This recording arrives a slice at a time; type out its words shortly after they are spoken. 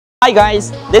Hi guys,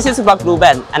 this is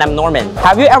Meta-Luban and I'm Norman.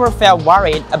 Have you ever felt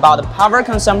worried about the power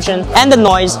consumption and the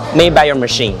noise made by your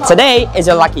machine? Today is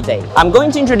your lucky day. I'm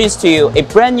going to introduce to you a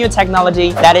brand new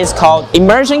technology that is called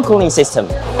Immersion cooling system.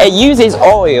 It uses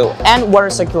oil and water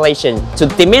circulation to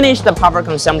diminish the power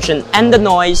consumption and the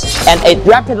noise, and it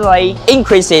rapidly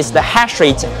increases the hash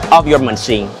rate of your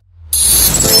machine.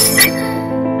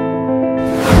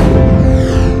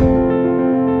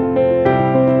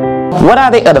 What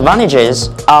are the advantages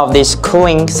of this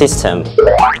cooling system?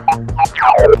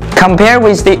 Compared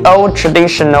with the old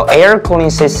traditional air cooling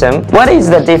system, what is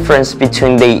the difference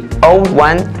between the old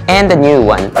one and the new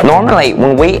one? Normally,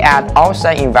 when we add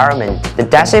outside environment, the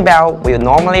decibel will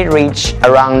normally reach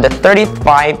around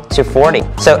 35 to 40.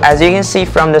 So as you can see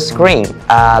from the screen,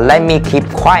 let me keep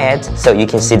quiet so you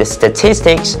can see the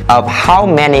statistics of how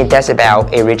many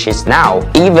decibel it reaches now,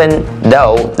 even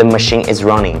though the machine is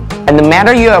running. And no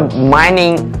matter you are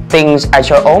mining things at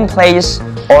your own place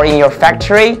or in your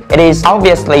factory, it is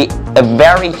obviously a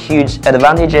very huge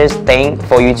advantageous thing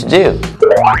for you to do.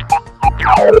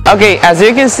 Okay, as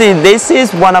you can see, this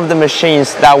is one of the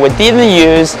machines that we didn't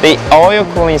use the oil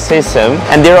cooling system,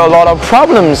 and there are a lot of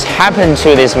problems happen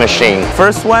to this machine.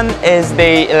 First one is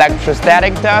the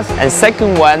electrostatic dust, and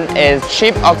second one is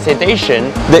chip oxidation.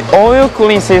 The oil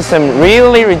cooling system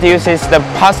really reduces the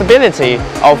possibility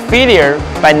of failure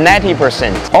by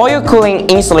 90%. Oil cooling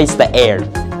insulates the air,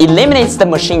 eliminates the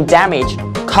machine damage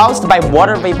caused by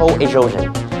water vapor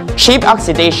erosion, chip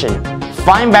oxidation,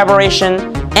 fine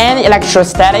vibration, and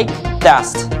electrostatic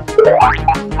dust.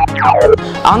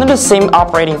 Under the same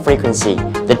operating frequency,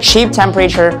 the chip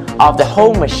temperature of the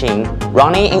whole machine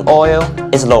running in oil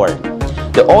is lower.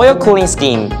 The oil cooling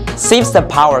scheme saves the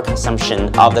power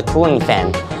consumption of the cooling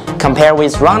fan. Compared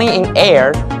with running in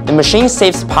air, the machine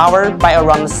saves power by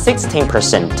around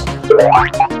 16%.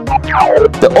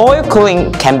 The oil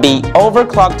cooling can be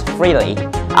overclocked freely,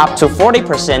 up to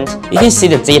 40%. You can see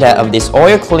the data of this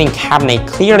oil cooling cabinet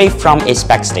clearly from its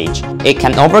backstage. It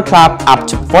can overclock up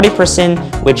to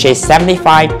 40%, which is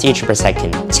 75 digits per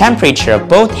second. Temperature of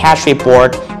both hash rate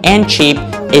board and chip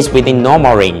is within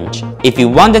normal range. If you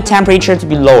want the temperature to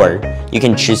be lower, you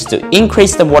can choose to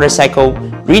increase the water cycle,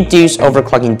 reduce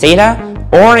overclocking data,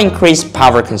 or increase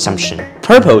power consumption.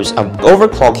 Purpose of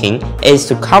overclocking is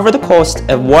to cover the cost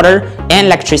of water and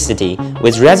electricity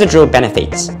with residual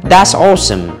benefits. That's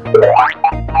awesome.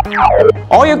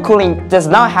 Oil cooling does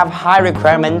not have high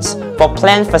requirements for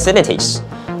plant facilities.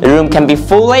 The room can be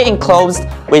fully enclosed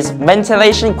with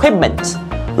ventilation equipment,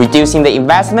 reducing the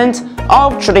investment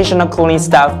of traditional cooling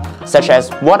stuff such as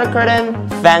water curtain,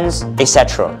 fans,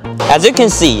 etc. As you can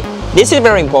see, this is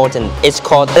very important. It's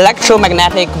called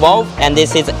electromagnetic valve, and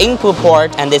this is input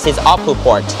port and this is output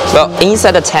port. Well,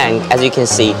 inside the tank, as you can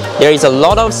see, there is a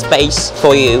lot of space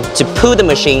for you to put the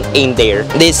machine in there.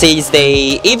 This is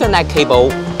the Ethernet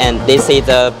cable, and this is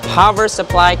the power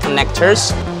supply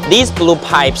connectors. These blue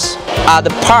pipes are the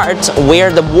parts where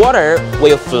the water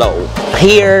will flow.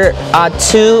 Here are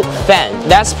two fans.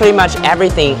 That's pretty much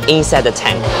everything inside the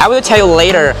tank. I will tell you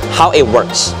later how it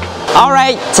works.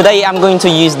 Alright, today I'm going to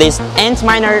use this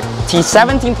Antminer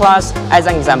T17 Plus as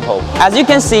an example. As you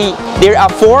can see, there are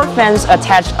 4 fans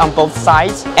attached on both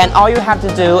sides, and all you have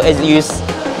to do is use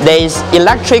this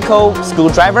electrical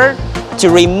screwdriver to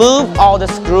remove all the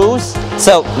screws.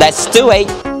 So let's do it.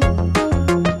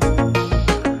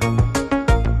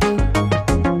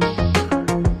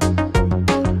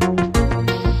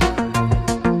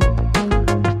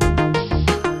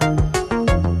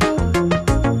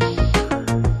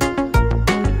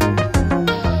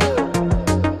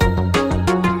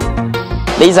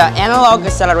 These are analog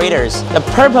accelerators. The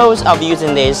purpose of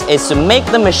using this is to make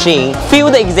the machine feel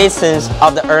the existence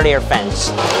of the earlier fans.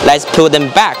 Let's put them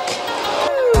back.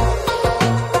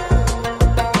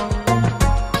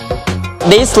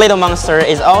 This little monster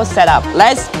is all set up.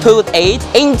 Let's put it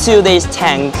into this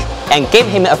tank and give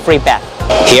him a free bath.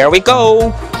 Here we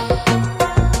go.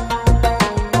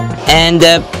 And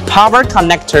the power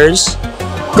connectors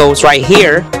goes right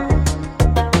here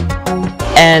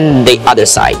and the other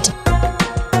side.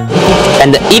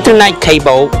 And the Ethernet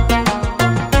cable.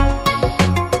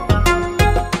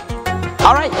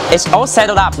 Alright, it's all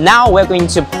settled up. Now we're going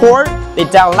to pour the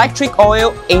dielectric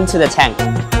oil into the tank.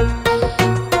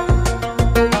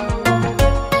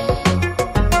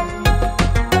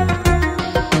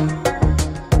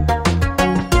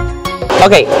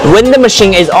 Okay, when the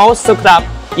machine is all soaked up,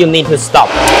 you need to stop.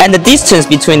 And the distance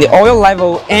between the oil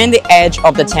level and the edge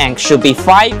of the tank should be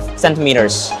 5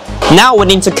 centimeters. Now we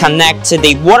need to connect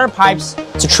the water pipes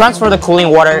to transfer the cooling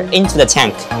water into the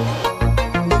tank.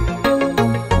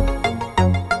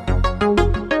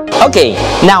 Okay,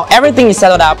 now everything is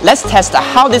settled up. Let's test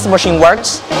how this machine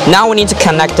works. Now we need to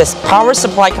connect this power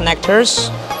supply connectors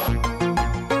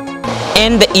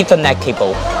and the Ethernet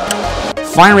cable.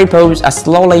 Fine ripples are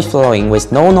slowly flowing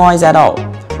with no noise at all,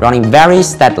 running very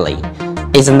steadily.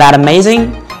 Isn't that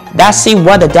amazing? Let's see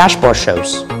what the dashboard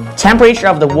shows. Temperature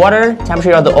of the water,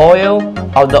 temperature of the oil,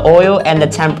 and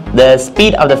the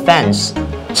speed of the fans.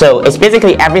 So it's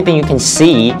basically everything you can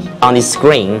see on the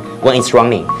screen when it's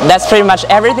running. That's pretty much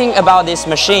everything about this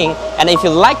machine. And if you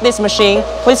like this machine,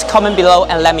 please comment below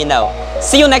and let me know.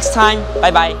 See you next time.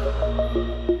 Bye bye.